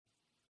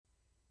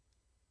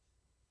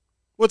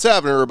What's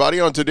happening, everybody?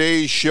 On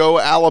today's show,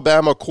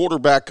 Alabama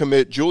quarterback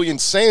commit Julian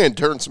Sayin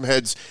turned some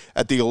heads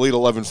at the Elite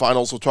 11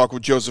 finals. We'll talk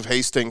with Joseph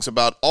Hastings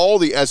about all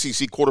the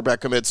SEC quarterback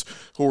commits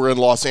who were in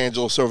Los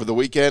Angeles over the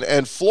weekend.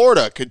 And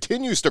Florida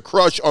continues to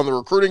crush on the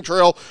recruiting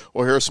trail.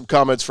 We'll hear some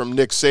comments from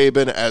Nick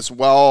Saban as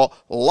well.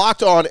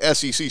 Locked On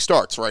SEC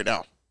starts right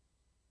now.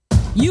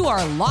 You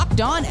are Locked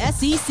On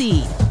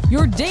SEC,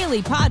 your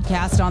daily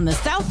podcast on the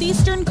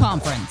Southeastern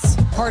Conference.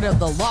 Part of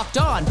the Locked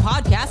On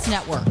Podcast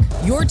Network,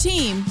 your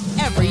team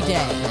every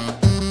day.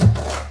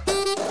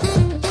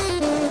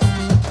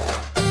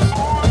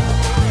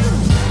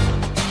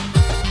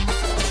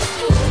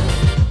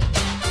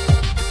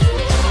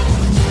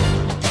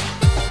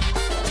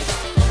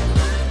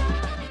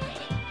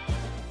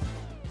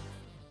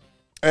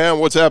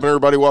 And what's happening,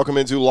 everybody? Welcome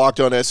into Locked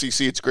On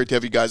SEC. It's great to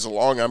have you guys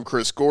along. I'm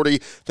Chris Gordy.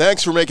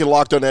 Thanks for making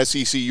Locked On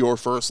SEC your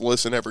first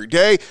listen every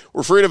day.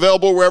 We're free and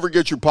available wherever you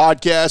get your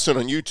podcasts and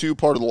on YouTube,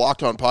 part of the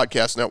Locked On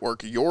Podcast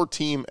Network, your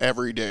team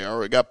every day. All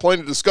right, got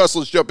plenty to discuss.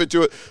 Let's jump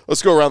into it.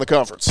 Let's go around the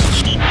conference.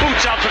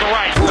 Boots out to the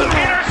right.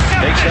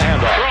 Intercepted. Takes the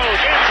handoff.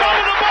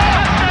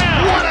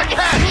 What a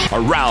catch.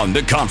 Around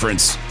the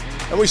conference.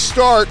 And we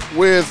start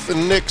with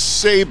Nick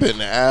Saban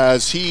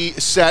as he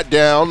sat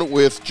down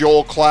with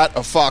Joel Klatt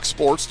of Fox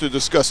Sports to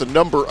discuss a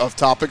number of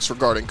topics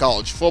regarding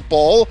college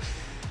football.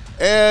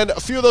 And a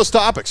few of those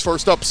topics.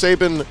 First up,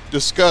 Saban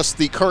discussed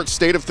the current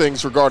state of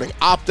things regarding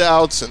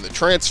opt-outs and the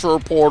transfer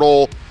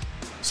portal.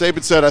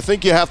 Saban said, I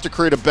think you have to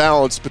create a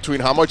balance between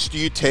how much do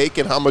you take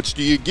and how much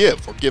do you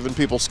give. We're giving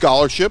people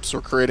scholarships, we're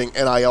creating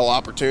NIL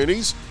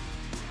opportunities.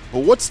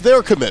 But what's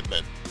their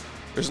commitment?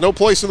 There's no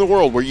place in the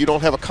world where you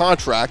don't have a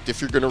contract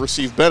if you're going to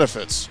receive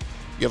benefits.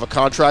 You have a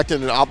contract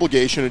and an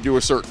obligation to do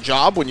a certain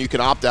job when you can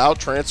opt out,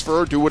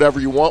 transfer, do whatever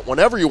you want,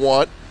 whenever you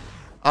want.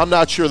 I'm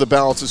not sure the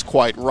balance is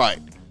quite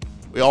right.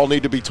 We all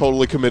need to be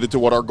totally committed to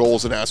what our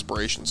goals and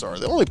aspirations are.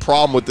 The only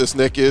problem with this,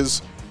 Nick, is,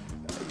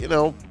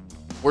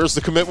 where's the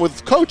commitment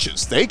with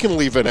coaches? They can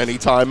leave at any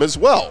time as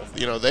well.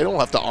 They don't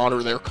have to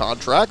honor their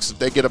contracts. If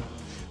they get a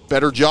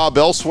better job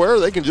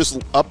elsewhere, they can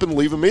just up and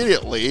leave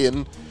immediately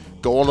and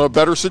go on a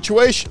better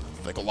situation.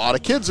 I think a lot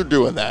of kids are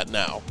doing that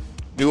now.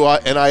 New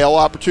NIL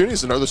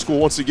opportunities, another school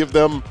wants to give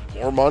them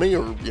more money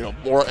or,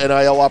 more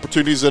NIL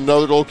opportunities in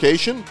another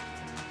location,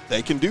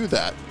 they can do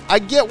that. I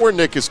get where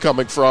Nick is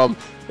coming from.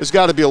 There's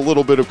got to be a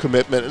little bit of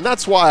commitment, and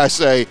that's why I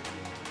say,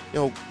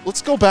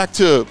 let's go back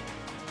to,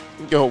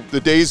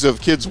 the days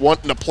of kids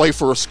wanting to play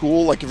for a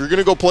school. Like, if you're going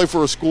to go play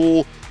for a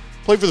school,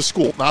 play for the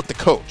school, not the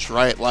coach,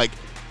 right? Like,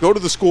 go to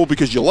the school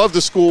because you love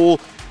the school.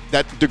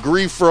 That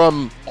degree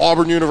from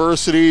Auburn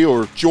University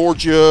or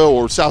Georgia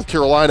or South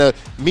Carolina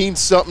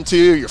means something to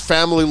you. Your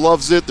family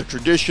loves it, the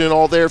tradition,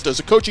 all there. If there's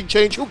a coaching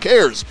change, who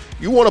cares?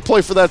 You want to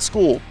play for that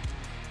school.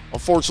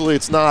 Unfortunately,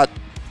 it's not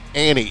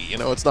Annie.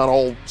 It's not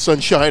all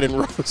sunshine and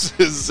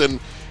roses, and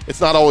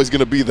it's not always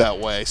going to be that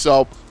way.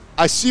 So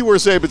I see where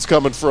Saban's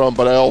coming from,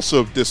 but I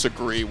also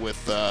disagree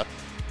with the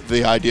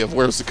idea of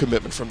where's the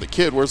commitment from the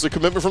kid, where's the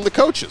commitment from the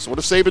coaches. What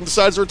if Saban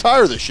decides to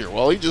retire this year?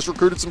 Well, he just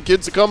recruited some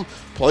kids to come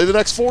play the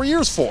next 4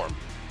 years for him.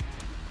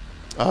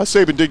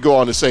 Saban did go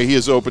on to say he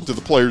is open to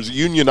the players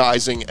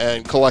unionizing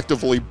and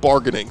collectively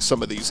bargaining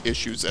some of these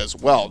issues as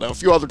well. Now, a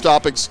few other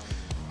topics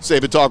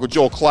Saban talked with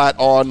Joel Klatt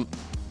on.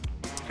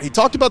 He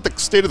talked about the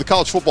state of the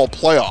college football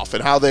playoff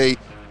and how they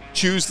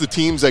choose the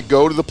teams that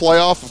go to the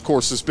playoff, of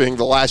course, this being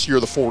the last year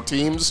of the 4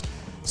 teams.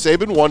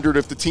 Saban wondered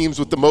if the teams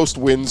with the most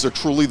wins are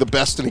truly the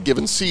best in a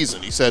given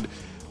season. He said,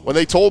 when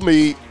they told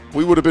me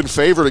we would have been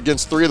favored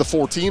against 3 of the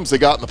 4 teams they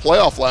got in the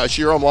playoff last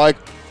year, I'm like,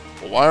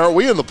 well, why aren't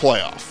we in the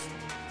playoff?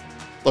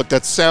 Look,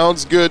 that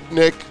sounds good,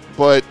 Nick,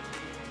 but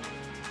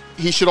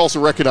he should also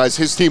recognize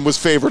his team was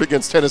favored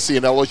against Tennessee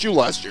and LSU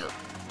last year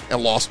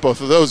and lost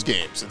both of those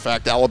games. In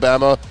fact,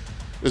 Alabama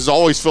is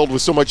always filled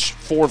with so much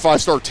 4- and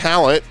 5-star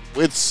talent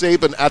with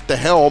Saban at the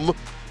helm.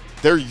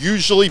 They're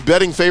usually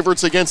betting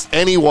favorites against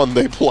anyone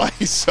they play.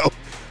 So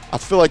I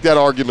feel like that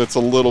argument's a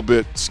little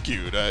bit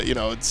skewed.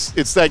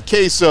 It's that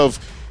case of,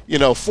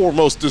 4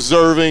 most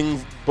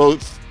deserving,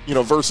 both,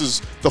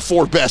 versus the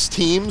 4 best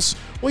teams.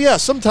 Well, yeah,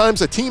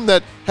 sometimes a team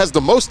that has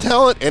the most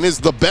talent and is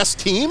the best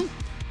team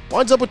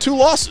winds up with 2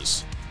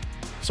 losses.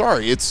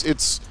 Sorry,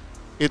 it's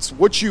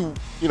what you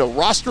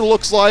roster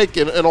looks like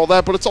and all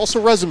that, but it's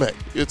also resume.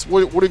 It's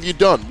what have you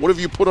done? What have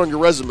you put on your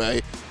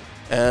resume?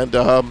 And,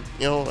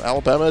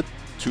 Alabama had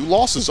 2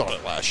 losses on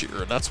it last year,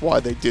 and that's why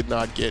they did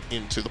not get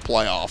into the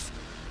playoff.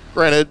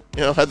 Granted,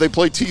 had they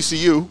played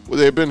TCU, would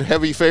they have been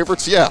heavy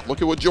favorites? Yeah,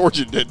 look at what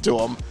Georgia did to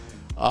them.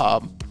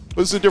 But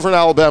it's a different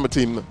Alabama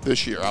team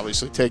this year,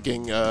 obviously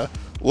taking a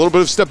little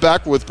bit of step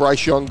back with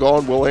Bryce Young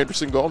gone, Will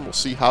Anderson gone. We'll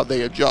see how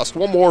they adjust.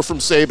 One more from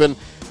Saban.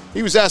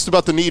 He was asked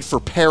about the need for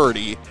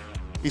parity.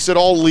 He said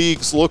all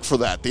leagues look for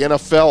that. The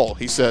NFL,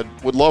 he said,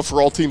 would love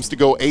for all teams to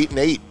go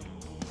 8-8.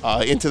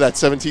 Into that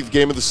 17th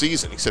game of the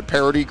season. He said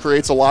parity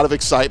creates a lot of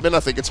excitement. I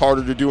think it's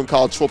harder to do in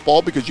college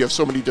football because you have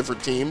so many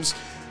different teams,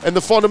 and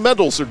the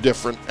fundamentals are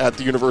different at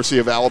the University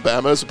of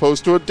Alabama as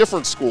opposed to a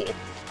different school.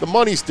 The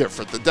money's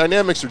different. The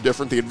dynamics are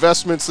different. The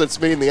investments that's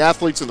made in the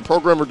athletes and the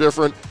program are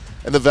different.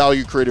 and the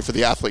value created for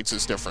the athletes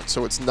is different.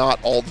 So it's not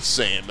all the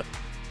same.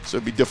 So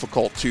it'd be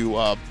difficult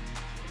to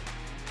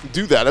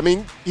do that. I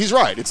mean, he's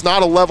right. It's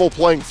not a level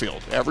playing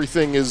field.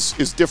 Everything is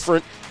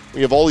different.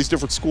 We have all these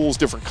different schools,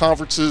 different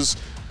conferences,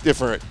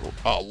 different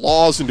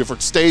laws in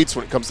different states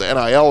when it comes to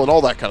NIL and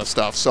all that kind of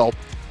stuff. So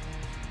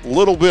a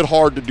little bit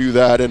hard to do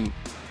that. And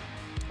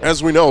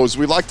as we know, as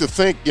we like to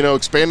think,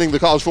 expanding the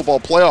college football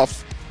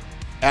playoff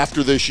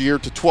after this year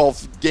to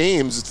 12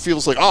 games, it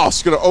feels like,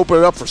 it's going to open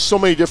it up for so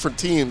many different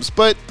teams.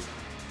 But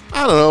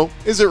I don't know.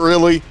 Is it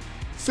really?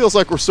 Feels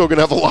like we're still going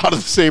to have a lot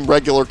of the same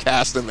regular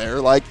cast in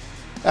there, like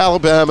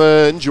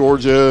Alabama and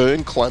Georgia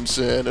and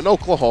Clemson and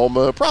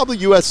Oklahoma, probably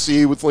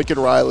USC with Lincoln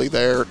Riley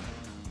there.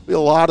 Be a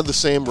lot of the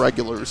same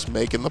regulars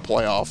making the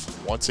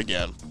playoff once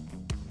again.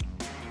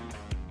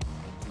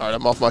 All right,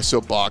 I'm off my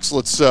soapbox.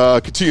 Let's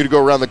continue to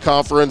go around the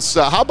conference.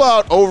 How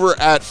about over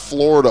at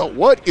Florida?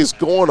 What is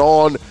going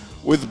on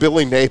with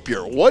Billy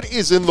Napier? What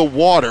is in the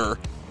water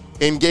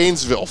in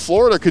Gainesville?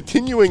 Florida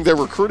continuing their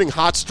recruiting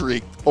hot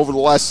streak over the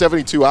last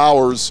 72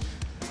 hours.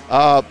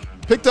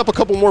 Picked up a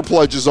couple more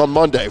pledges on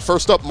Monday.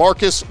 First up,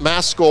 Marcus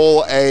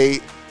Maskell, a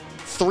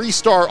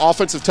 3-star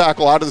offensive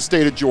tackle out of the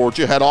state of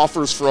Georgia, had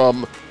offers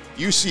from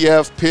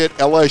UCF, Pitt,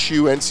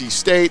 LSU, NC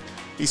State.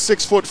 He's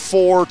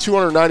 6'4",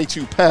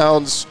 292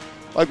 pounds.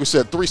 Like we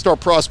said, 3-star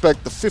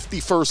prospect, the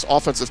 51st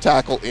offensive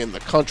tackle in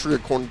the country,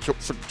 according to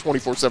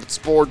 24/7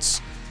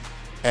 Sports.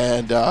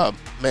 And,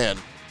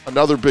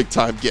 another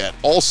big-time get.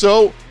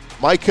 Also,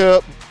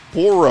 Micah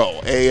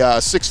Boro, a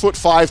 6'5",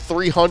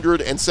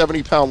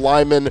 370-pound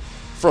lineman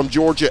from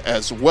Georgia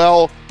as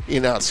well. He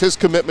announced his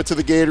commitment to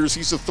the Gators.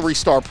 He's a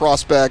 3-star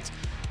prospect.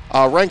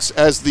 Ranks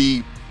as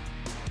the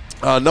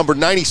number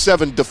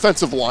 97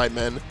 defensive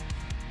lineman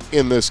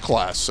in this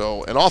class.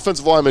 So an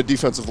offensive lineman,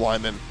 defensive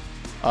lineman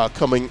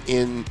coming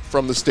in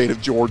from the state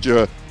of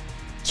Georgia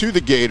to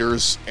the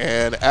Gators.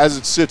 And as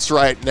it sits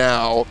right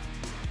now,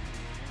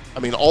 I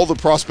mean, all the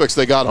prospects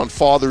they got on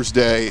Father's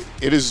Day,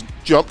 it has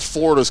jumped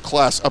Florida's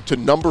class up to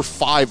number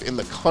 5 in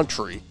the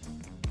country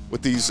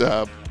with these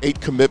 8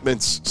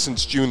 commitments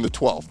since June the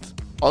 12th.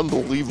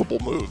 Unbelievable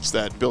moves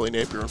that Billy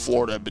Napier and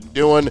Florida have been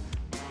doing.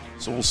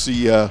 So we'll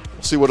see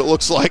what it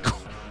looks like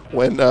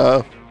when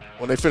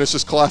they finish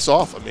this class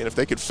off. I mean, if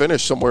they could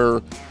finish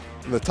somewhere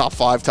in the top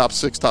 5, top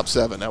 6, top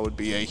 7, that would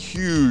be a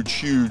huge,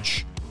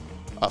 huge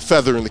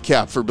feather in the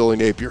cap for Billy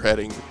Napier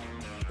heading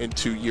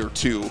into year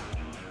 2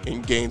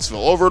 in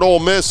Gainesville. Over at Ole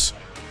Miss,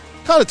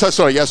 kind of touched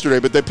on it yesterday,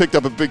 but they picked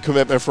up a big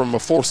commitment from a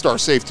 4-star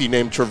safety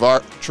named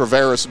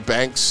Travaris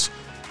Banks.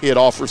 He had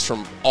offers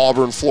from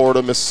Auburn,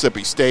 Florida,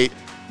 Mississippi State.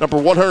 Number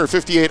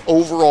 158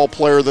 overall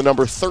player, the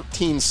number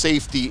 13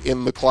 safety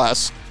in the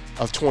class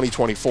of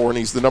 2024, and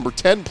he's the number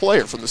 10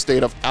 player from the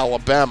state of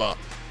Alabama.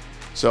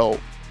 So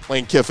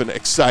Lane Kiffin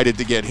excited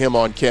to get him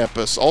on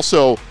campus.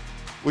 Also,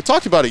 we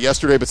talked about it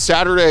yesterday, but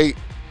Saturday,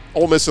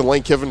 Ole Miss and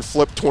Lane Kiffin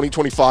flipped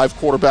 2025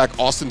 quarterback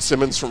Austin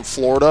Simmons from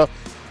Florida.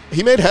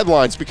 He made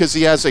headlines because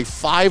he has a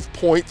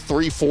 5.34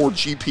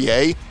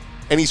 GPA,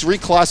 and he's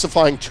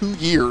reclassifying 2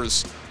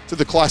 years to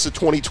the class of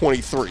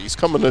 2023. He's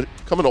coming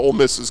to Ole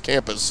Miss's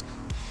campus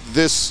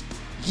this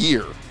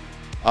year.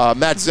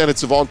 Matt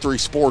Zenitz of On3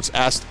 Sports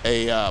asked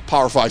a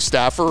Power 5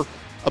 staffer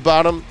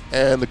about him,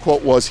 and the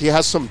quote was, "He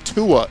has some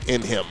Tua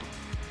in him."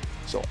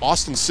 So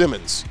Austin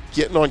Simmons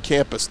getting on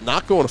campus,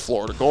 not going to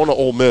Florida, going to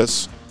Ole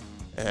Miss,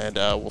 and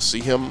we'll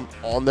see him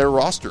on their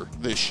roster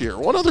this year.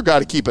 One other guy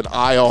to keep an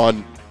eye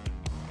on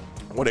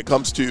when it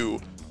comes to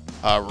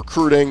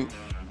recruiting,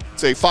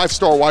 it's a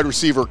 5-star wide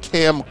receiver,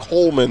 Cam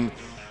Coleman.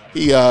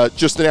 He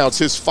just announced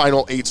his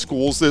final 8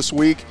 schools this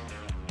week,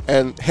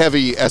 and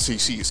heavy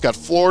SEC. He's got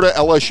Florida,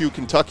 LSU,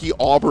 Kentucky,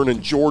 Auburn,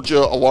 and Georgia,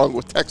 along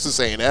with Texas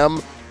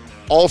A&M,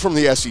 all from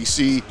the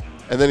SEC,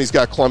 and then he's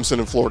got Clemson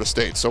and Florida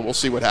State. So we'll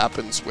see what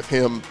happens with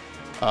him.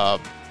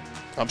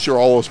 I'm sure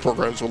all those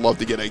programs would love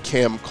to get a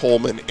Cam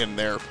Coleman in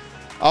there.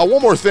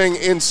 One more thing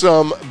in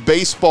some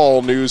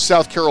baseball news.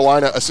 South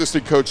Carolina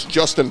assistant coach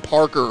Justin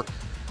Parker,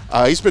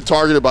 he's been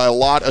targeted by a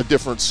lot of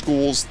different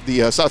schools.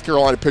 The South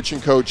Carolina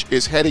pitching coach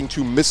is heading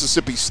to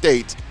Mississippi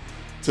State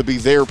to be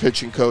their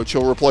pitching coach.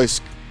 He'll replace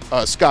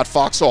Scott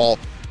Foxhall,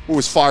 who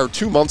was fired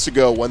 2 months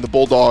ago when the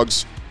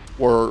Bulldogs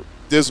were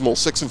dismal,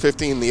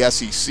 6-15 in the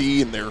SEC,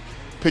 and their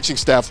pitching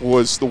staff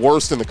was the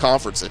worst in the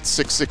conference at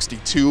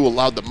 662,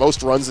 allowed the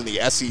most runs in the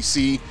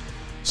SEC.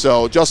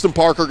 So Justin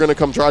Parker going to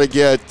come try to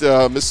get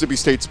Mississippi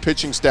State's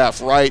pitching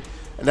staff right.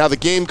 And now the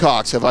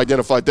Gamecocks have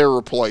identified their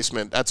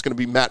replacement. That's going to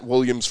be Matt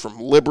Williams from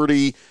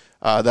Liberty.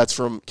 That's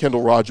from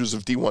Kendall Rogers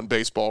of D1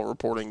 Baseball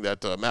reporting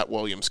that Matt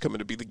Williams coming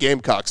to be the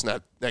Gamecocks'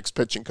 next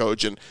pitching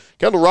coach. And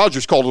Kendall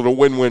Rogers called it a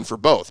win-win for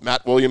both.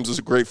 Matt Williams is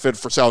a great fit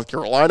for South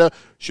Carolina,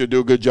 should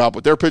do a good job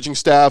with their pitching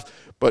staff,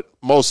 but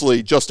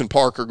mostly Justin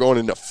Parker going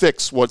in to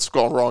fix what's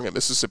gone wrong at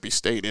Mississippi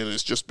State. It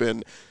has just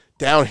been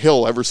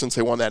downhill ever since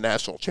they won that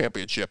national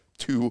championship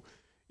 2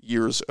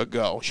 years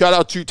ago. Shout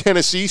out to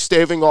Tennessee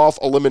staving off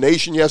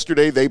elimination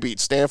yesterday. They beat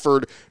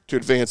Stanford to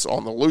advance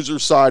on the loser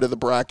side of the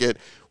bracket.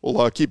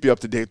 We'll keep you up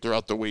to date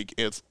throughout the week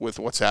with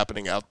what's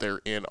happening out there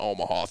in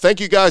Omaha. Thank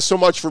you guys so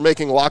much for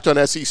making Locked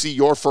On SEC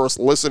your first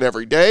listen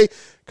every day.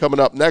 Coming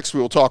up next,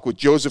 we will talk with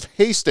Joseph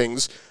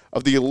Hastings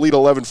of the Elite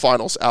 11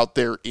 Finals out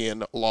there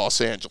in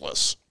Los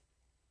Angeles.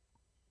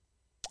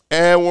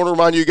 And I want to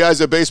remind you guys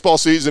that baseball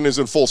season is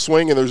in full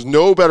swing, and there's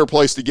no better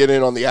place to get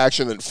in on the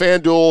action than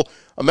FanDuel,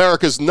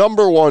 America's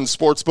 #1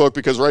 sportsbook,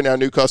 because right now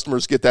new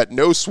customers get that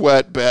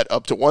no-sweat bet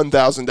up to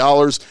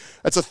 $1,000.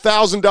 That's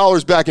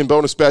 $1,000 back in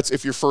bonus bets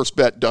if your first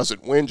bet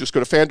doesn't win. Just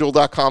go to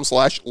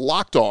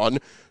FanDuel.com/lockedon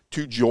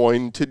to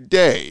join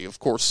today. Of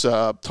course,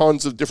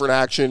 tons of different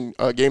action,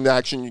 game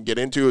action you get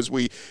into as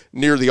we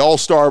near the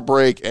All-Star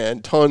break,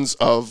 and tons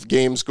of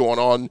games going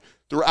on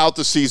throughout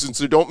the season,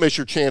 so don't miss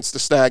your chance to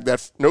snag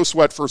that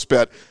no-sweat first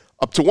bet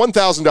up to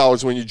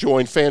 $1,000 when you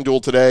join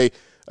FanDuel today.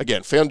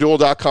 Again,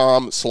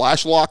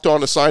 FanDuel.com/lockedon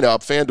to sign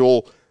up.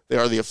 FanDuel, they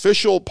are the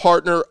official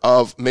partner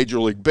of Major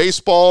League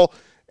Baseball,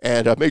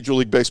 and Major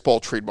League Baseball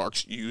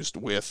trademarks used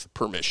with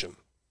permission.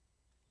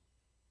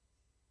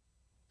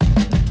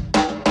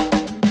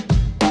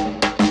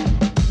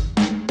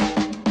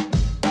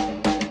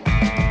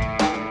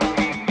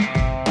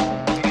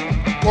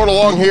 Going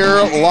along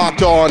here,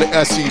 Locked On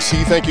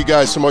SEC. Thank you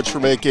guys so much for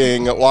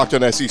making Locked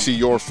On SEC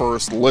your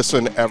first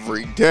listen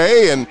every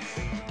day. And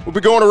we'll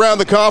be going around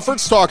the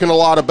conference, talking a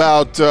lot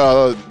about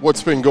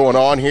what's been going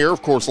on here.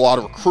 Of course, a lot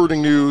of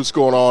recruiting news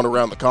going on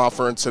around the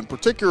conference, and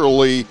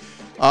particularly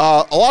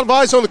a lot of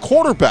eyes on the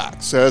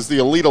quarterbacks as the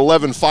Elite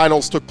 11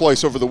 Finals took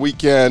place over the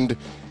weekend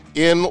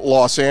in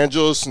Los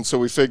Angeles, and so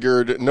we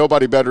figured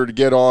nobody better to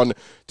get on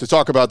to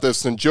talk about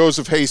this than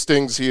Joseph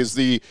Hastings. He is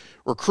the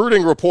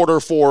recruiting reporter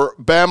for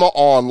Bama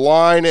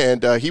Online,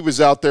 and he was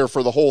out there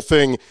for the whole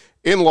thing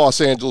in Los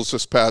Angeles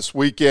this past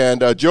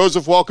weekend.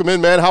 Joseph, welcome in,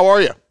 man. How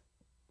are you?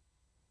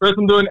 Chris,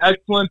 I'm doing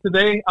excellent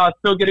today.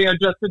 Still getting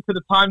adjusted to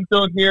the time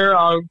zone here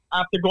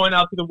after going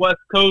out to the West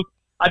Coast.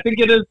 I think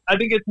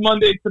it's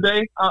Monday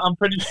today. I'm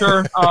pretty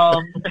sure.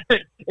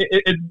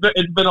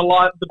 It's been a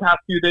lot the past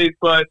few days,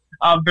 but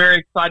I'm very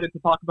excited to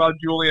talk about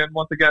Julian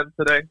once again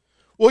today.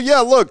 Well,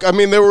 yeah, look, I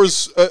mean, there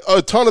was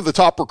a ton of the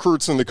top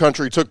recruits in the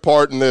country took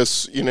part in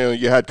this. You know,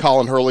 you had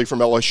Colin Hurley from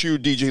LSU,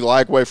 DJ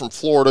Lagway from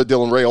Florida,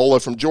 Dylan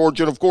Raiola from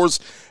Georgia, and, of course,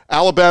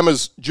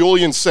 Alabama's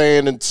Julian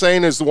Sayin. And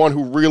Sayin is the one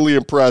who really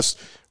impressed,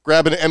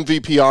 grabbing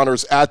MVP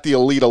honors at the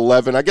Elite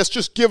 11. I guess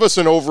just give us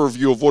an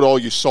overview of what all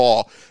you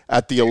saw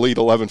at the Elite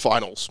 11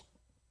 Finals.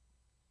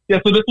 Yeah,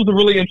 so this was a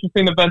really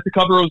interesting event to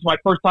cover. It was my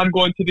first time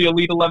going to the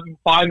Elite 11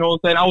 Finals,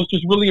 and I was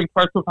just really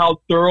impressed with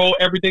how thorough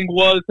everything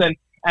was and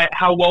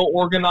how well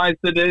organized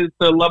it is,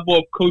 the level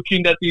of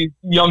coaching that these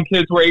young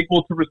kids were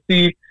able to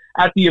receive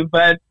at the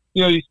event.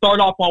 You know, you start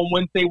off on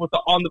Wednesday with the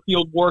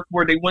on-the-field work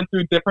where they went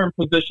through different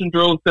position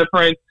drills,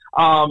 different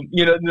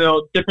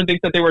different things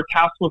that they were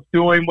tasked with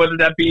doing, whether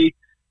that be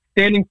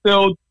standing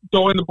still,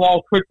 throwing the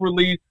ball, quick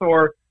release,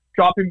 or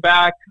dropping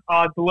back,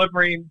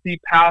 delivering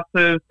deep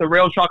passes. The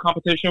rail shot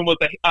competition was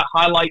a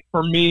highlight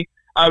for me.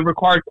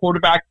 Required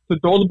quarterbacks to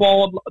throw the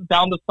ball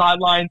down the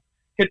sideline,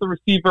 hit the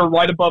receiver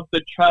right above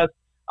the chest,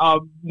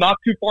 not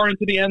too far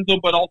into the end zone,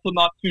 but also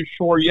not too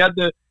short.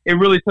 It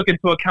really took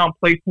into account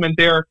placement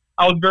there.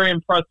 I was very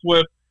impressed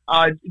with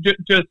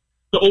just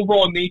the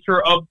overall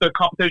nature of the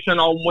competition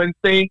on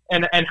Wednesday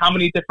and how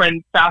many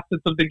different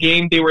facets of the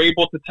game they were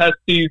able to test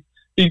these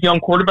young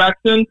quarterbacks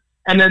in.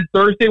 And then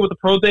Thursday with the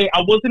Pro Day,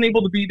 I wasn't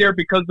able to be there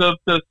because of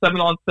the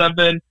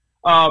 7-on-7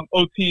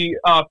 OT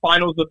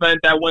finals event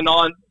that went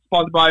on,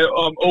 sponsored by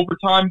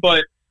Overtime.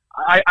 But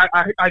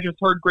I just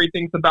heard great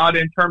things about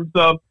it in terms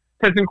of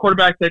testing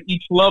quarterbacks at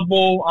each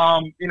level,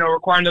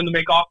 requiring them to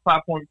make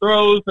off-platform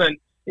throws and,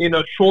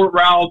 short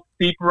routes,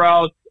 deep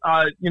routes.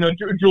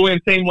 Julian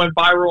Sayin went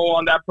viral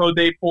on that Pro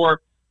Day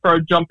for a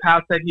jump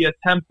pass that he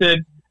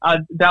attempted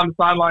down the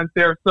sidelines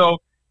there. So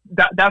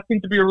that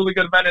seemed to be a really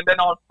good event. And then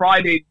on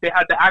Friday, they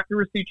had the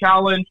accuracy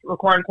challenge,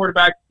 requiring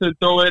quarterbacks to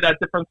throw it at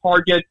different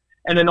targets,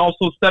 and then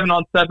also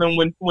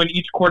 7-on-7 when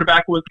each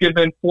quarterback was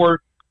given four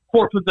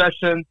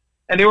possessions.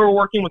 And they were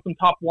working with some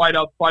top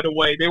wideouts, by the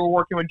way. They were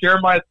working with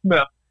Jeremiah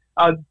Smith,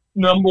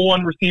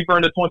 #1 receiver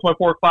in the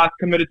 2024 class,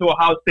 committed to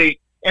Ohio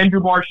State, Andrew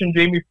Marsh and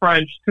Jamie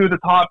French, two of the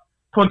top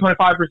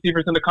 2025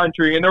 receivers in the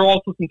country. And there were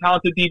also some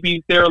talented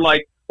DBs there,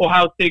 like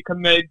Ohio State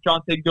commit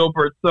Jonte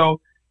Gilbert. So,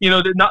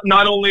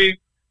 not only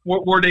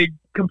were they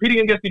competing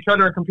against each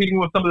other and competing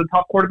with some of the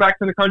top quarterbacks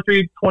in the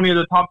country, 20 of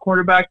the top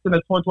quarterbacks in the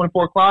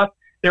 2024 class,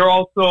 they were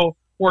also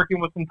working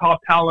with some top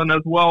talent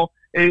as well.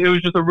 It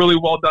was just a really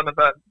well-done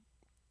event.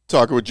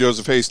 Talking with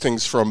Joseph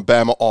Hastings from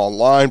Bama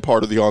Online,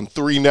 part of the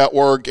On3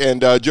 network.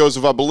 And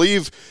Joseph, I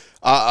believe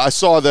I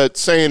saw that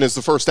Sayin is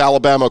the first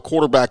Alabama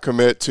quarterback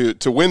commit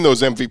to win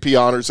those MVP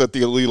honors at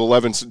the Elite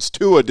 11 since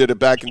Tua did it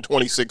back in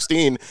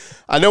 2016.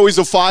 I know he's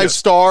a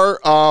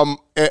five-star.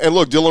 And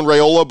look, Dylan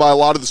Raiola, by a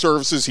lot of the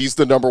services, he's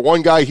the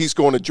 #1 guy. He's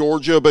going to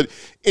Georgia. But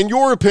in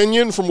your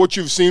opinion, from what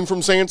you've seen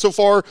from Sayin so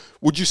far,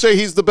 would you say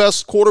he's the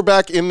best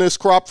quarterback in this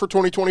crop for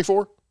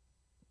 2024?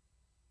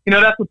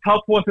 That's a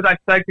tough one to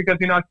dissect because,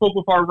 I spoke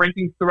with our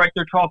rankings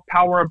director, Charles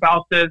Power,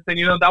 about this. And,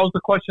 that was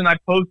the question I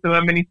posed to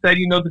him. And he said,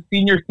 the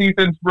senior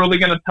season's really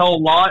going to tell a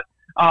lot.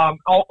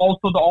 Also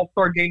the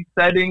All-Star game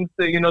settings,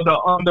 the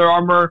Under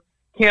Armour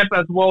camp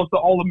as well as the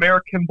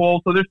All-American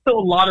Bowl. So there's still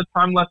a lot of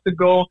time left to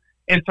go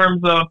in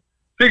terms of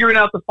figuring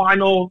out the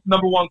final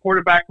number one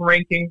quarterback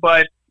ranking.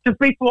 But just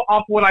based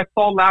off what I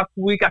saw last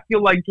week, I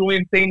feel like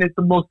Julian Sayin is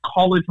the most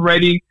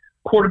college-ready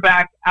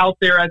quarterback out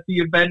there at the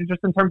event, just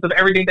in terms of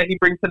everything that he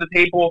brings to the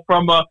table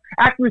from a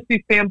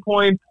accuracy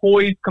standpoint,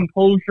 poise,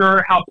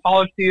 composure, how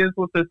polished he is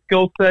with his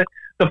skill set,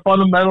 the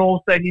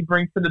fundamentals that he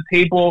brings to the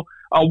table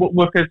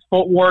with his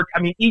footwork.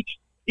 I mean,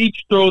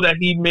 each throw that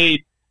he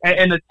made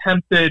and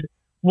attempted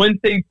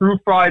Wednesday through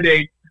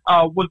Friday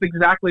was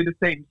exactly the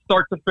same,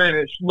 start to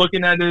finish.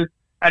 Looking at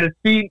his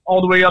feet all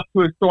the way up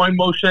to his throwing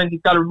motion,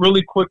 he's got a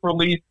really quick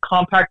release,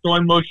 compact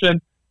throwing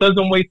motion.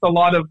 Doesn't waste a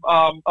lot of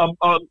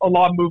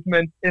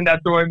movement in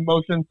that throwing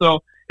motion.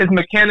 So his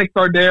mechanics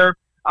are there.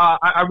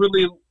 I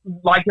really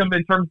like him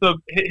in terms of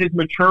his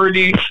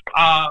maturity,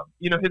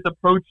 his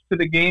approach to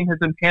the game, his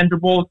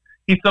intangibles.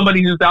 He's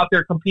somebody who's out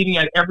there competing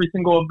at every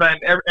single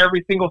event,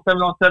 every single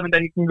 7-on-7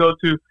 that he can go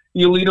to,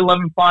 the Elite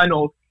 11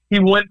 finals. He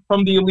went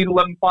from the Elite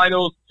 11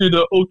 finals to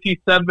the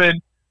OT7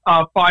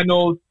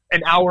 finals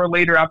an hour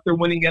later after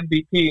winning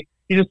MVP.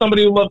 He's just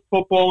somebody who loves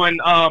football,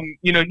 and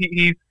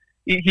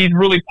he's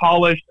really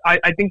polished.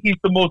 I think he's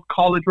the most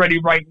college ready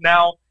right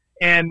now,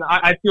 and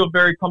I feel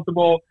very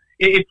comfortable.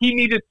 If he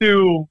needed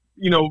to,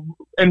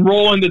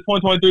 enroll in the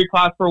 2023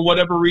 class for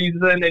whatever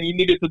reason, and you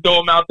needed to throw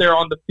him out there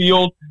on the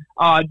field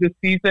this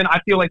season, I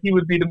feel like he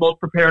would be the most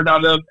prepared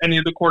out of any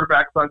of the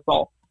quarterbacks I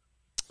saw.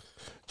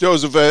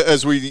 Joseph,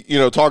 as we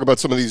talk about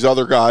some of these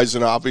other guys,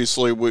 and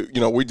obviously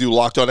we do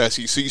Locked On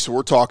SEC, so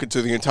we're talking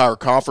to the entire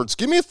conference.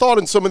 Give me a thought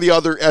on some of the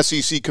other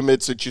SEC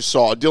commits that you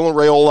saw. Dylan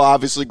Raiola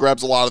obviously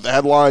grabs a lot of the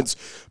headlines,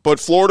 but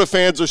Florida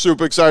fans are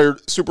super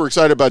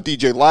excited about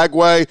DJ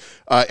Lagway.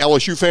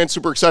 LSU fans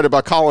super excited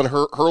about Colin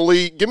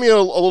Hurley. Give me a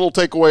little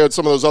takeaway on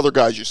some of those other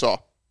guys you saw.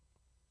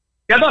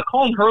 Yeah, I thought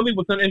Colin Hurley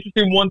was an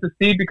interesting one to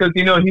see because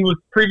he was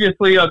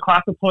previously a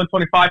class of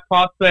 2025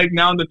 prospect,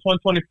 now in the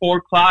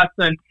 2024 class,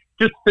 and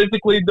just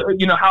physically,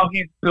 how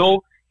he's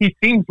built, he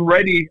seems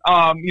ready,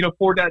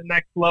 for that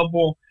next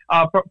level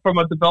from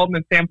a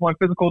development standpoint,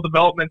 physical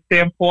development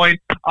standpoint.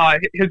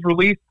 His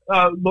release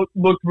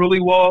looked really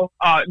well,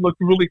 looked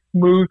really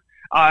smooth.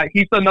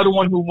 He's another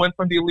one who went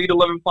from the Elite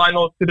 11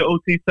 finals to the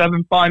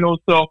OT7 finals.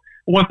 So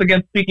once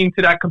again, speaking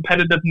to that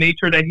competitive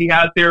nature that he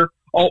has there,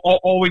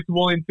 always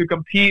willing to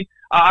compete.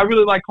 I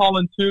really like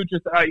Colin too,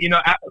 just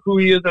who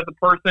he is as a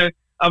person.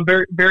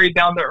 Very, very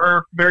down to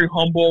earth, very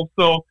humble.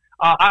 So.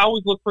 I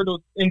always look for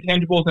those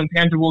intangibles and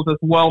tangibles as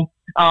well.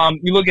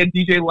 You look at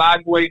DJ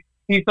Lagway,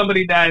 he's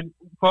somebody that,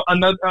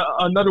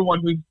 another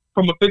one who's,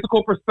 from a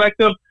physical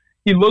perspective,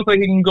 he looks like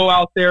he can go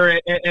out there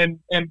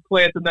and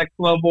play at the next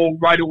level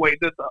right away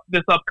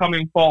this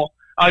upcoming fall.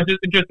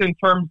 Just in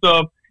terms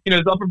of,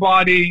 his upper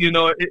body,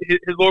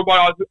 his lower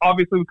body,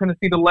 obviously we couldn't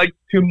see the legs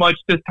too much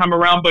this time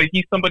around, but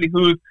he's somebody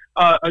who's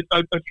a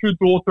true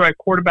dual threat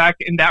quarterback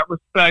in that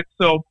respect.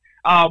 So,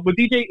 with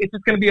DJ, it's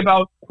just going to be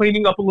about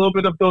cleaning up a little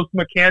bit of those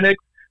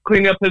mechanics,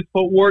 cleaning up his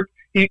footwork.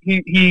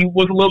 He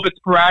was a little bit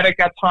sporadic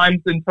at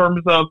times in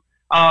terms of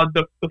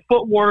the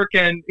footwork,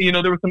 and there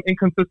was some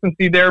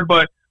inconsistency there.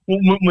 But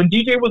when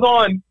DJ was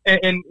on,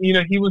 and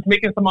he was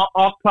making some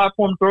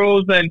off-platform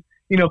throws and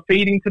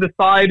fading to the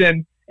side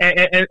and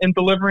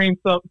delivering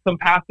some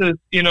passes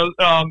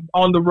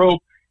on the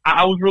rope,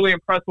 I was really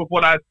impressed with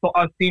what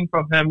I've seen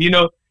from him.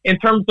 In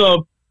terms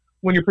of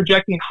when you're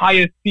projecting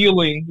highest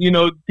ceiling,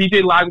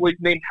 DJ Lagway's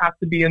name has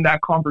to be in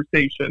that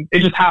conversation.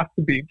 It just has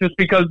to be, just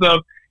because of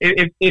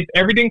if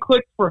everything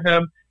clicks for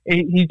him,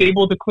 he's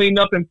able to clean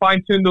up and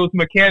fine tune those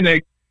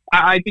mechanics.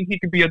 I think he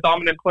could be a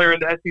dominant player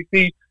in the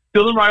SEC.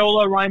 Dylan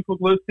Raiola, Ryan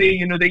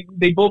Puglisi,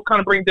 they both kind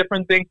of bring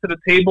different things to the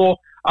table.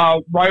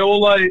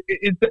 Raiola,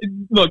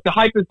 look, the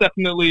hype is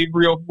definitely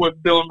real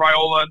with Dylan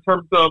Raiola in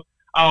terms of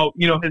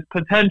his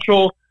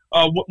potential.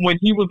 When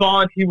he was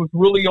on, he was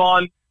really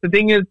on. The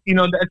thing is,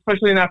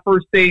 especially in that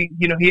first day,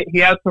 he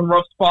had some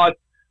rough spots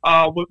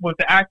with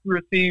the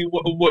accuracy,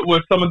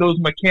 with some of those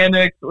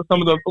mechanics, with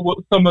some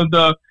of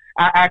the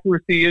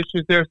accuracy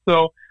issues there.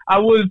 So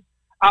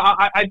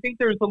I think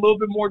there's a little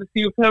bit more to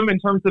see with him in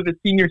terms of his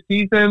senior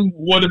season,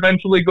 what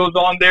eventually goes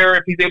on there,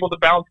 if he's able to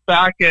bounce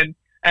back and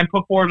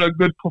put forward a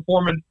good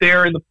performance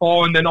there in the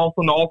fall and then also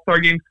in the All-Star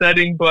game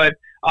setting. But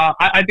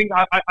I think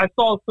I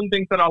saw some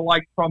things that I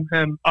liked from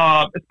him,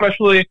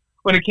 especially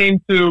when it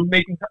came to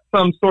making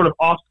some sort of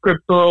off-script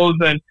throws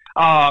and,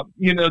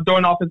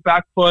 throwing off his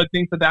back foot,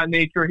 things of that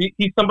nature.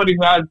 He's somebody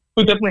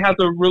who definitely has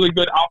a really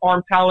good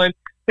arm talent.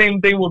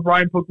 Same thing with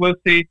Ryan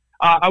Puglisi.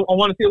 I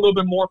want to see a little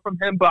bit more from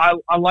him, but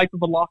I like the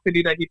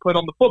velocity that he put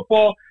on the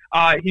football.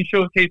 He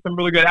showcased some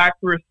really good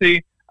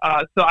accuracy.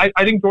 So I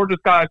think Georgia's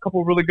got a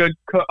couple of really good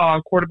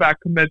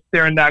quarterback commits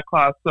there in that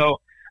class. So,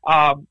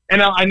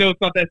 and I know it's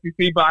not the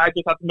SEC, but I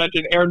just have to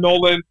mention Aaron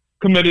Nolan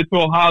committed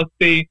to Ohio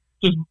State.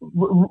 Just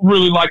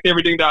really liked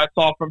everything that I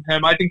saw from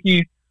him. I think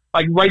he's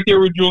like right there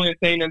with Julian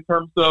Sayin in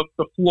terms of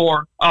the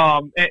floor,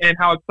 and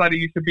how excited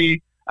you should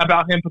be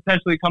about him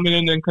potentially coming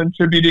in and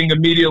contributing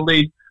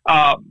immediately,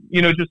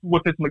 just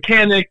with his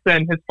mechanics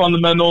and his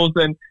fundamentals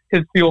and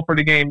his feel for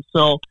the game.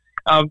 So,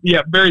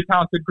 very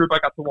talented group I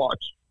got to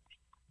watch.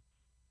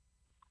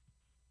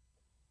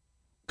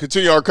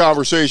 Continue our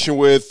conversation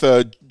with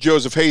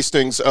Joseph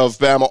Hastings of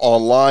Bama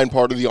Online,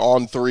 part of the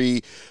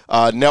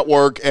On3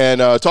 network,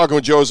 and talking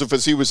with Joseph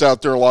as he was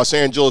out there in Los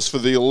Angeles for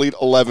the Elite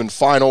 11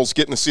 finals,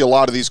 getting to see a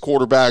lot of these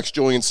quarterbacks.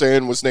 Julian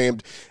Sayin was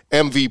named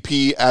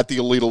MVP at the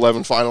Elite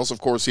 11 finals. Of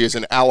course, he is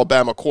an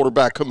Alabama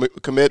quarterback commit.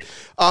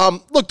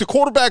 Look, the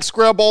quarterbacks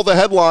grab all the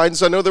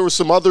headlines. I know there were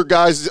some other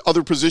guys,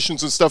 other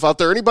positions and stuff out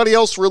there. Anybody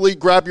else really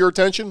grab your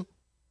attention?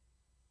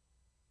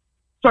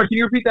 Sorry, can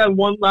you repeat that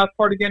one last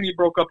part again? You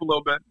broke up a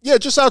little bit. Yeah,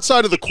 just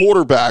outside of the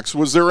quarterbacks,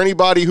 was there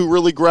anybody who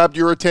really grabbed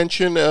your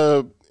attention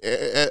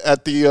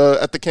at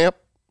the camp?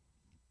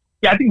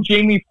 Yeah, I think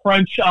Jamie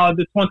French,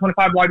 the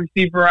 2025 wide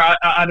receiver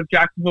out of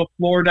Jacksonville,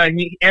 Florida.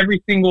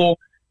 Every single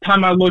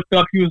time I looked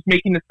up, he was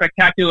making a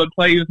spectacular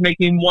play. He was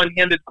making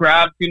one-handed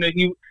grabs.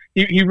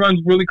 He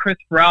runs really crisp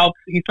routes.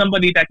 He's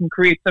somebody that can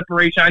create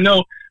separation. I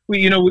know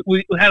we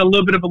had a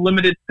little bit of a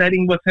limited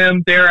setting with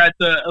him there at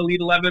the Elite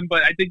 11,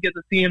 but I did get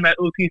to see him at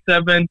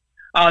OT7,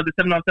 the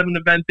 7-on-7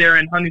 event there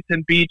in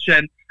Huntington Beach,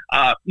 and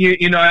I've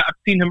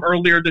seen him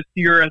earlier this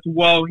year as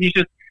well. He's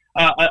just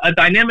a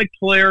dynamic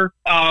player.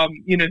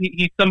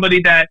 He's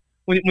somebody that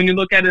when you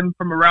look at him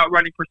from a route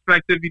running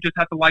perspective, you just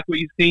have to like what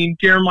you've seen.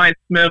 Jeremiah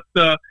Smith,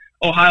 the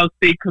Ohio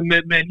State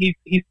commitment,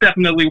 he's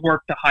definitely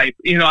worth the hype.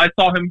 I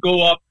saw him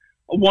go up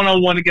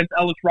one-on-one against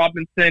Ellis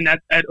Robinson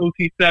at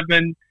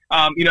OT7.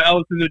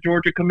 Ellis is a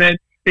Georgia commit.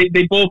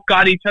 They both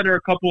got each other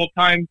a couple of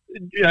times.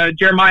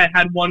 Jeremiah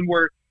had one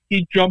where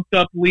he jumped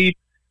up, leaped,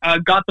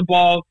 got the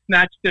ball,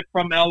 snatched it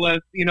from Ellis,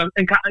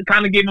 and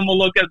kind of gave him a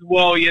look as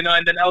well,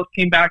 and then Ellis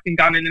came back and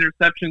got an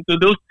interception. So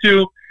those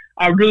two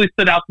really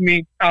stood out to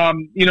me.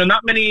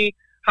 Not many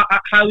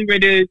highly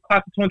rated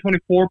class of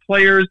 2024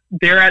 players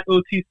there at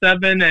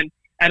OT7 and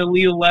at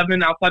Elite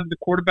 11 outside of the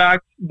quarterbacks,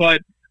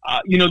 but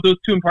those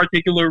two in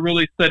particular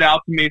really stood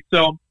out to me.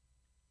 So,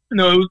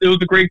 it was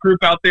a great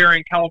group out there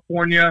in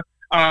California.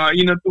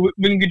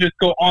 We can just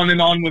go on and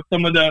on with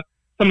some of the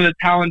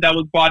talent that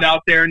was brought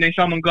out there.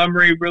 Nashawn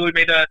Montgomery really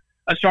made a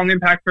strong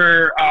impact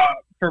for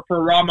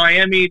Raw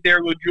Miami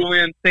there with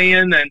Julian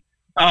Sayin, and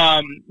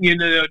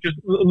just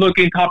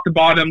looking top to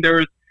bottom,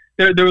 there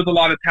was a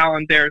lot of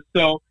talent there.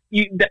 So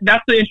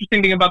that's the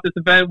interesting thing about this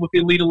event with the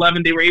Elite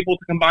 11. They were able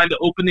to combine the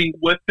opening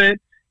with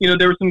it.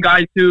 There were some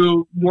guys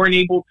who weren't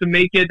able to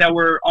make it that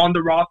were on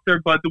the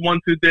roster, but the ones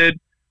who did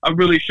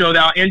really showed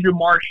out. Andrew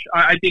Marsh,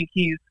 I think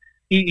he's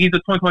a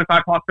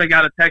 2025 prospect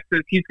out of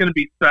Texas. He's going to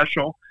be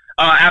special,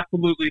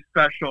 absolutely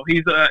special.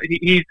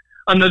 He's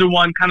another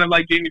one, kind of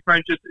like Jamie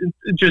French,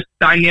 just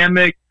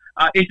dynamic.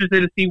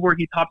 Interested to see where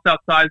he tops out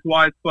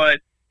size-wise,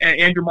 but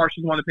Andrew Marsh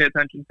is one to pay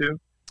attention to.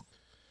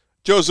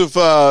 Joseph,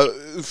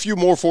 a few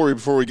more for you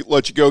before we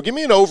let you go. Give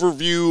me an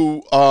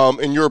overview,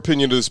 in your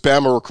opinion, of this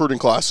Bama recruiting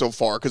class so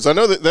far, because I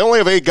know that they only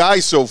have 8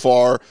 guys so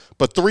far,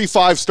 but 3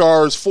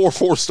 5-stars, 4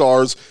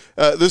 4-stars.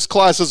 This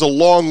class is a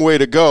long way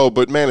to go,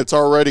 but, man, it's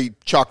already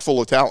chock full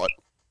of talent.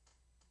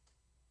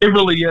 It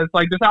really is.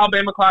 Like this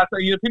Alabama class,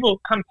 people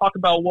kind of talk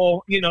about,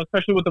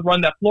 especially with the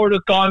run that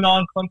Florida's gone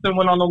on. Clemson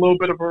went on a little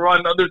bit of a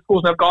run. Other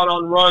schools have gone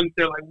on runs.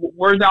 They're like,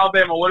 where's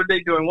Alabama? What are they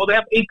doing? Well, they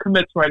have 8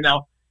 commits right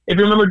now. If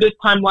you remember this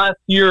time last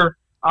year,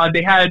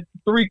 they had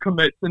 3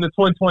 commits in the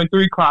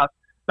 2023 class.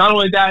 Not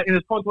only that, in the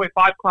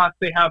 2025 class,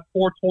 they have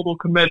 4 total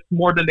commits,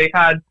 more than they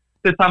had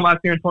this time last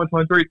year in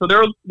 2023. So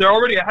they're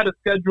already ahead of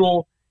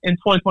schedule in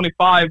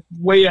 2025,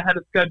 way ahead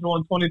of schedule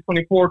in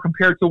 2024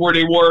 compared to where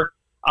they were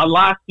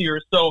last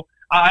year. So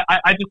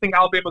I just think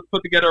Alabama's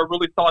put together a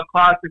really solid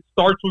class. It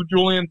starts with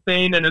Julian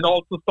Sayin, and it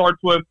also starts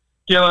with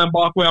Jalen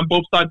Mbakwe on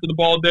both sides of the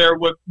ball there,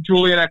 with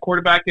Julian at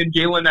quarterback and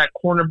Jalen at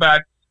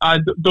cornerback.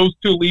 Those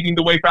two leading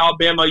the way for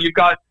Alabama. You've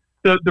got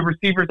the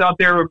receivers out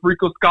there with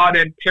Rico Scott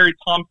and Perry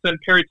Thompson.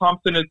 Perry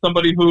Thompson is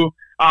somebody who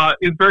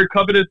is very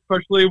coveted,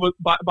 especially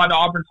by the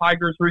Auburn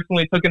Tigers.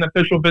 Recently took an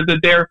official visit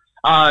there.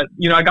 I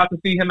got to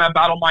see him at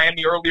Battle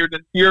Miami earlier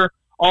this year.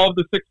 All of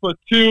the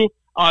 6'2",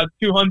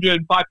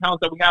 205 pounds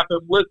that we have him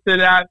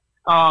listed at.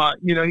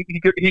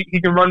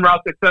 He can run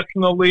routes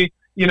exceptionally.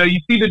 You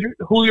see the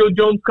Julio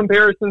Jones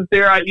comparisons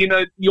there.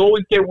 You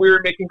always get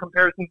weird making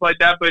comparisons like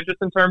that, but just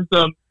in terms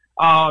of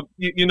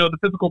the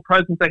physical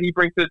presence that he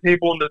brings to the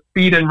table and the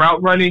speed and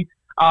route running,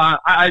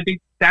 I think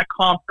that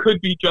comp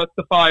could be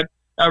justified.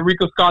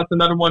 Rico Scott's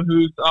another one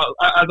who's,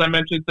 as I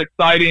mentioned, it's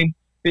exciting.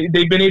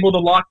 They've been able to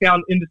lock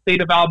down in the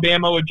state of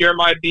Alabama with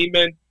Jeremiah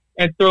Beeman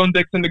and Sterling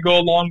Dixon to go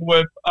along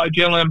with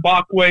Jalen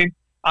Mbakwe,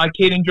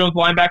 Caden Jones,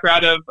 linebacker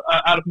out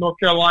of North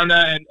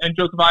Carolina, and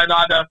Joseph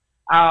Ionata,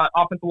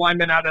 offensive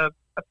lineman out of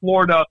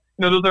Florida.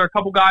 Those are a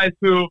couple guys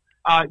who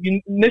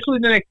you initially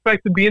didn't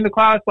expect to be in the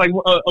class, like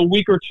a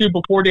week or two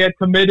before they had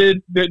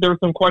committed. There were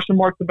some question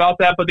marks about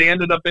that, but they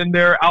ended up in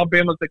there.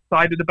 Alabama's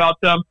excited about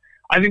them.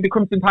 I think the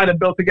Crimson Tide have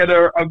built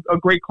together a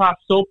great class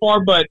so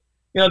far, but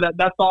that's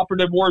the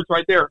operative words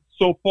right there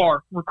so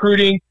far.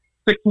 Recruiting,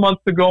 6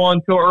 months to go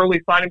until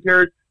early signing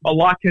period. A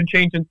lot can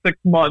change in 6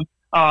 months,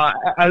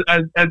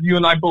 as you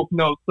and I both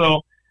know.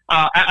 So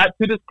to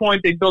this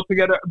point, they built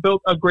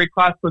a great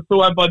class, but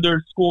so have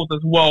other schools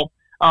as well.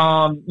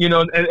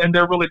 And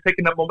they're really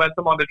picking up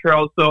momentum on the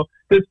trail. So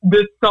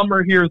this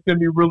summer here is going to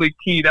be really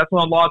key. That's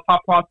when a lot of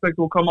top prospects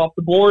will come off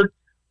the board.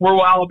 Where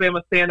will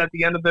Alabama stand at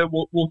the end of it?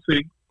 We'll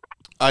see.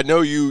 I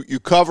know you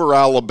cover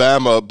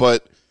Alabama,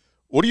 but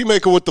what do you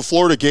make of what the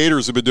Florida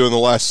Gators have been doing the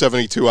last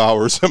 72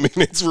 hours? I mean,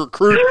 it's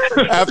recruit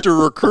after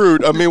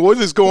recruit. I mean, what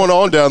is going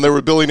on down there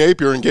with Billy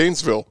Napier in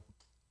Gainesville?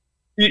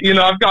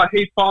 I've got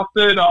Hayes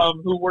Fawcett,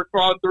 who works for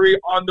On3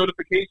 on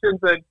notifications,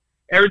 and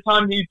every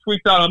time he tweets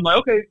out, I'm like,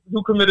 okay,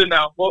 who committed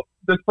now? Well,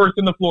 this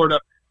person to Florida,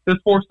 this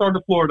 4-star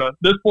to Florida,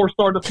 this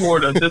 4-star to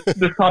Florida,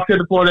 this top tier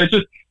to Florida.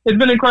 It's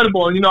been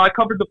incredible. And, I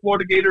covered the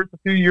Florida Gators a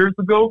few years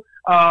ago,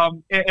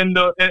 and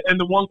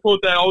the one quote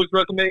that always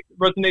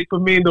resonates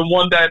with me, the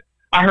one that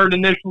I heard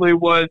initially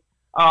was,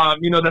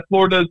 that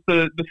Florida's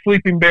the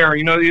sleeping bear,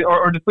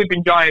 or the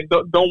sleeping giant.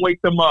 Don't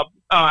wake them up.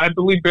 I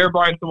believe Bear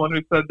Bryant's the one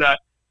who said that.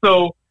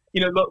 So,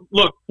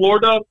 look,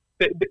 Florida,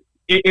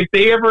 if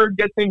they ever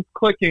get things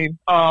clicking,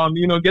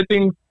 get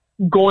things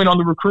going on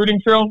the recruiting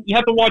trail, you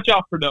have to watch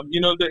out for them.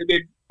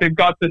 They've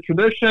got the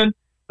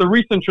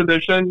recent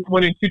tradition,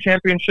 winning 2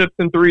 championships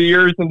in 3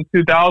 years in the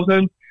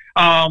 2000s.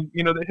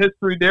 The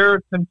history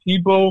there, Tim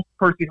Tebow,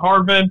 Percy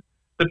Harvin,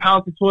 the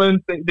Pouncey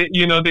twins,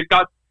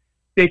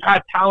 they've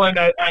had talent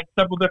at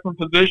several different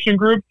position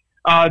groups.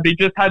 They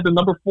just had the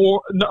number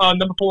 4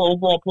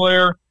 overall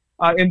player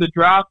in the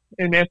draft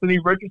in Anthony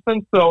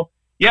Richardson. So,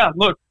 yeah,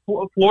 look,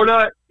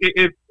 Florida,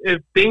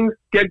 if things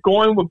get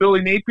going with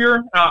Billy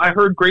Napier, I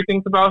heard great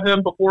things about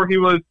him before he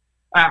was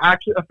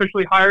actually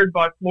officially hired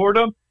by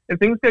Florida. If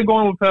things get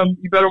going with him,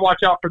 you better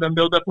watch out for them.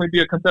 They'll definitely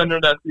be a contender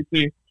in the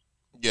SEC.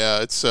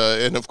 Yeah, it's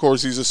and of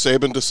course he's a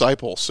Saban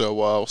disciple, so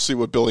we'll see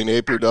what Billy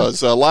Napier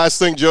does. Last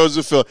thing,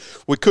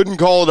 Joseph, we couldn't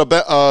call it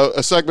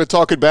a segment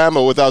talking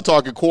Bama without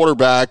talking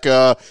quarterback.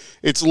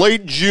 It's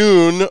late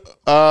June.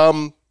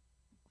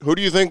 Who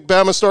do you think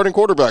Bama's starting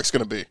quarterback's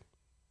going to be?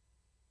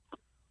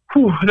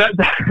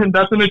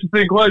 That's an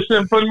interesting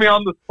question. Putting me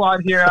on the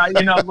spot here.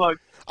 Look.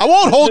 I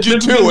won't hold you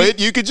to it.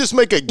 You could just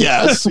make a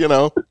guess,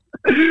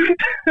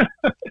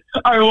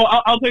 All right,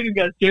 well, I'll take a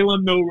guess.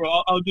 Jalen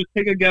Milroe. I'll just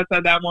take a guess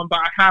at that one, but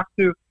I have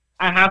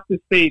to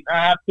state.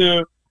 I have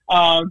to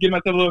give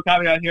myself a little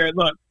caveat here.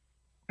 Look,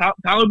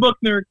 Tyler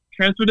Buchner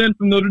transferred in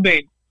from Notre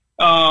Dame.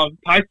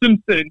 Ty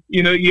Simpson,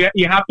 you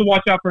have to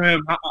watch out for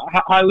him.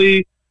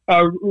 Highly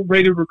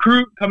rated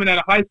recruit coming out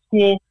of high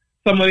school.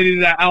 Somebody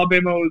that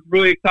Alabama was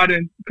really excited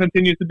and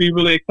continues to be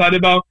really excited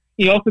about.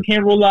 He also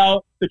can't rule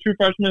out the true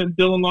freshmen,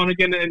 Dylan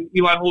Lonergan and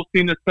Eli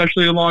Holstein,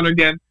 especially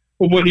Lonergan,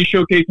 with what he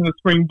showcased in the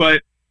spring.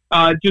 But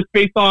just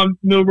based on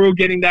Milroe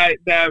getting that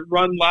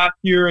run last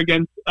year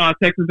against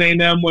Texas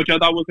A&M, which I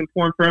thought was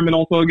important for him, and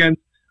also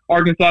against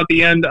Arkansas at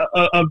the end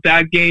of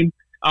that game,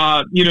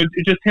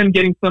 just him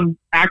getting some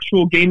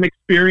actual game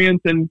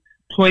experience and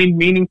playing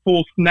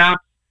meaningful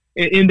snaps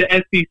in the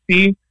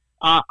SEC,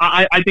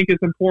 I think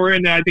it's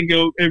important, and I think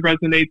it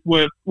resonates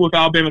with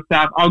Alabama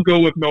staff. I'll go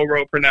with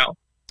Milroe for now.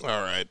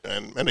 All right,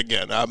 and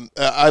again,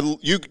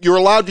 you're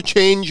allowed to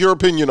change your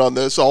opinion on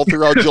this all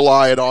throughout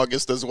July and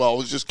August as well. I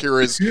was just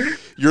curious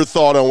your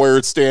thought on where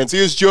it stands. He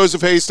is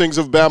Joseph Hastings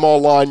of Bama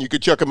Online. You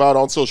can check him out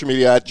on social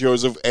media at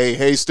Joseph A.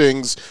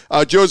 Hastings.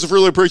 Joseph,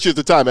 really appreciate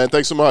the time, man.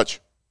 Thanks so much.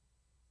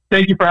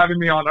 Thank you for having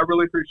me on. I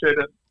really appreciate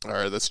it. All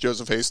right, that's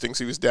Joseph Hastings.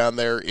 He was down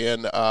there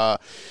in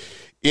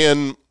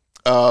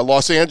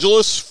Los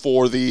Angeles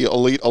for the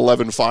Elite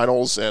 11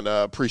 finals, and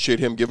appreciate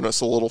him giving us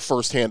a little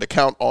firsthand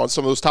account on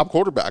some of those top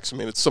quarterbacks. I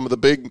mean, it's some of the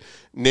big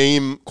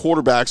name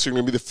quarterbacks are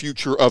going to be the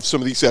future of some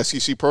of these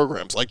SEC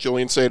programs, like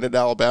Julian Sayin at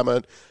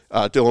Alabama,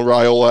 Dylan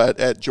Raiola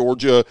at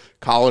Georgia,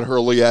 Colin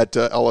Hurley at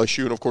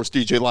LSU, and of course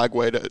DJ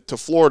Lagway to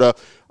Florida.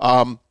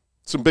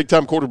 Some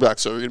big-time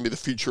quarterbacks are going to be the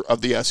future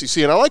of the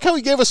SEC. And I like how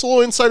he gave us a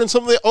little insight on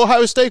some of the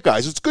Ohio State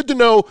guys. It's good to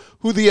know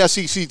who the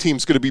SEC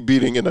team's going to be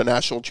beating in a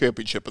national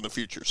championship in the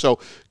future. So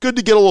good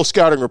to get a little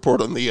scouting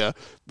report on the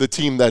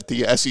team that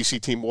the SEC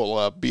team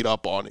will beat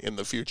up on in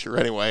the future.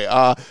 Anyway,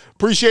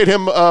 appreciate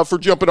him for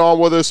jumping on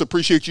with us.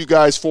 Appreciate you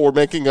guys for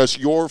making us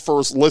your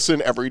first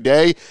listen every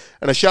day.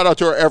 And a shout-out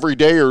to our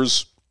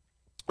everydayers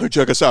who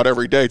check us out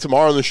every day.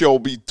 Tomorrow on the show, we'll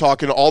be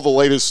talking all the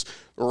latest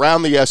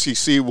around the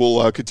SEC.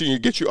 We'll continue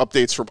to get you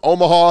updates from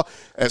Omaha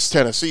as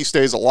Tennessee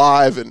stays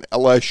alive and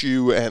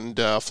LSU and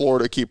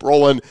Florida keep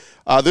rolling.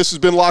 This has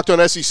been Locked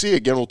on SEC.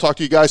 Again, we'll talk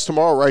to you guys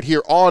tomorrow right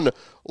here on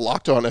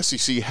Locked on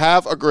SEC.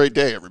 Have a great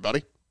day,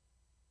 everybody.